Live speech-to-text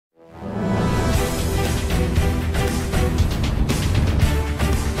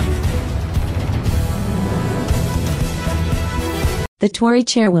the Tory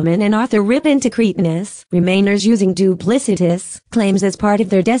chairwoman and author ripped into CRETINOUS, Remainers using duplicitous claims as part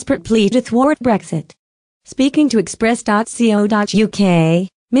of their desperate plea to thwart Brexit. Speaking to express.co.uk,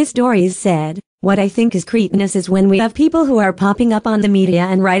 Ms. Dorries said, "What I think is cretinous is when we have people who are popping up on the media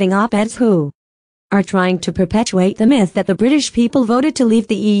and writing op-eds who are trying to perpetuate the myth that the British people voted to leave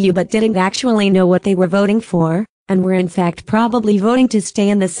the EU but didn't actually know what they were voting for, and were in fact probably voting to stay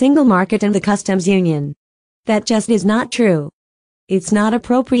in the single market and the customs union. That just is not true. It's not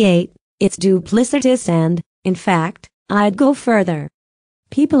appropriate, it's duplicitous and, in fact, I'd go further.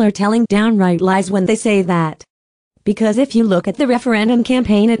 People are telling downright lies when they say that. Because if you look at the referendum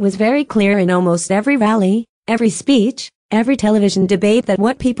campaign, it was very clear in almost every rally, every speech, every television debate that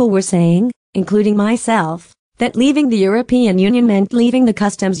what people were saying, including myself, that leaving the European Union meant leaving the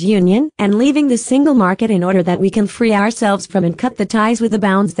customs union and leaving the single market in order that we can free ourselves from and cut the ties with the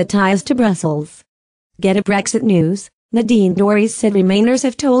bounds that tie us to Brussels." Get a Brexit News. Nadine Dorries said Remainers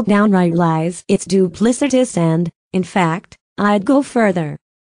have told downright lies. It's duplicitous and, in fact, I'd go further.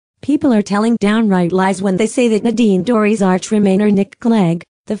 People are telling downright lies when they say that Nadine Dorries' arch-Remainer Nick Clegg,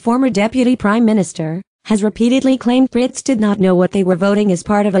 the former Deputy Prime Minister, has repeatedly claimed Brits did not know what they were voting as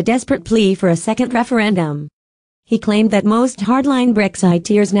part of a desperate plea for a second referendum. He claimed that most hardline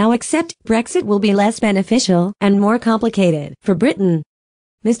Brexiteers now accept Brexit will be less beneficial and more complicated for Britain.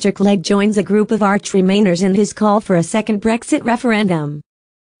 Mr. Clegg joins a group of arch-Remainers in his call for a second Brexit referendum.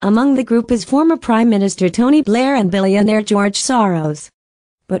 Among the group is former Prime Minister Tony Blair and billionaire George Soros.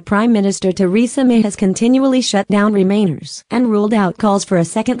 But Prime Minister Theresa May has continually shut down Remainers and ruled out calls for a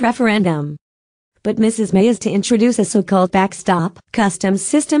second referendum. But Mrs. May is to introduce a so-called backstop customs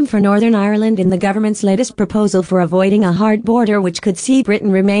system for Northern Ireland in the government's latest proposal for avoiding a hard border which could see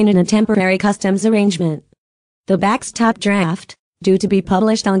Britain remain in a temporary customs arrangement. The backstop draft, due to be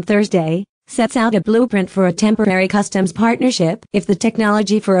published on Thursday, sets out a blueprint for a temporary customs partnership if the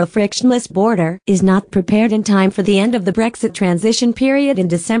technology for a frictionless border is not prepared in time for the end of the Brexit transition period in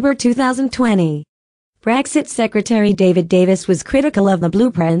December 2020. Brexit Secretary David Davis was critical of the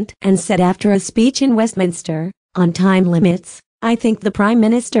blueprint and said after a speech in Westminster, on time limits, "I think the Prime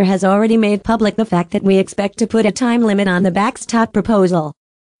Minister has already made public the fact that we expect to put a time limit on the backstop proposal."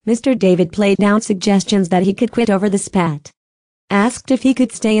 Mr. David played down suggestions that he could quit over the spat. Asked if he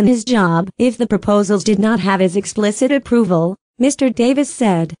could stay in his job if the proposals did not have his explicit approval, Mr. Davis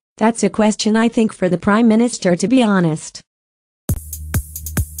said, "That's a question I think for the Prime Minister to be honest."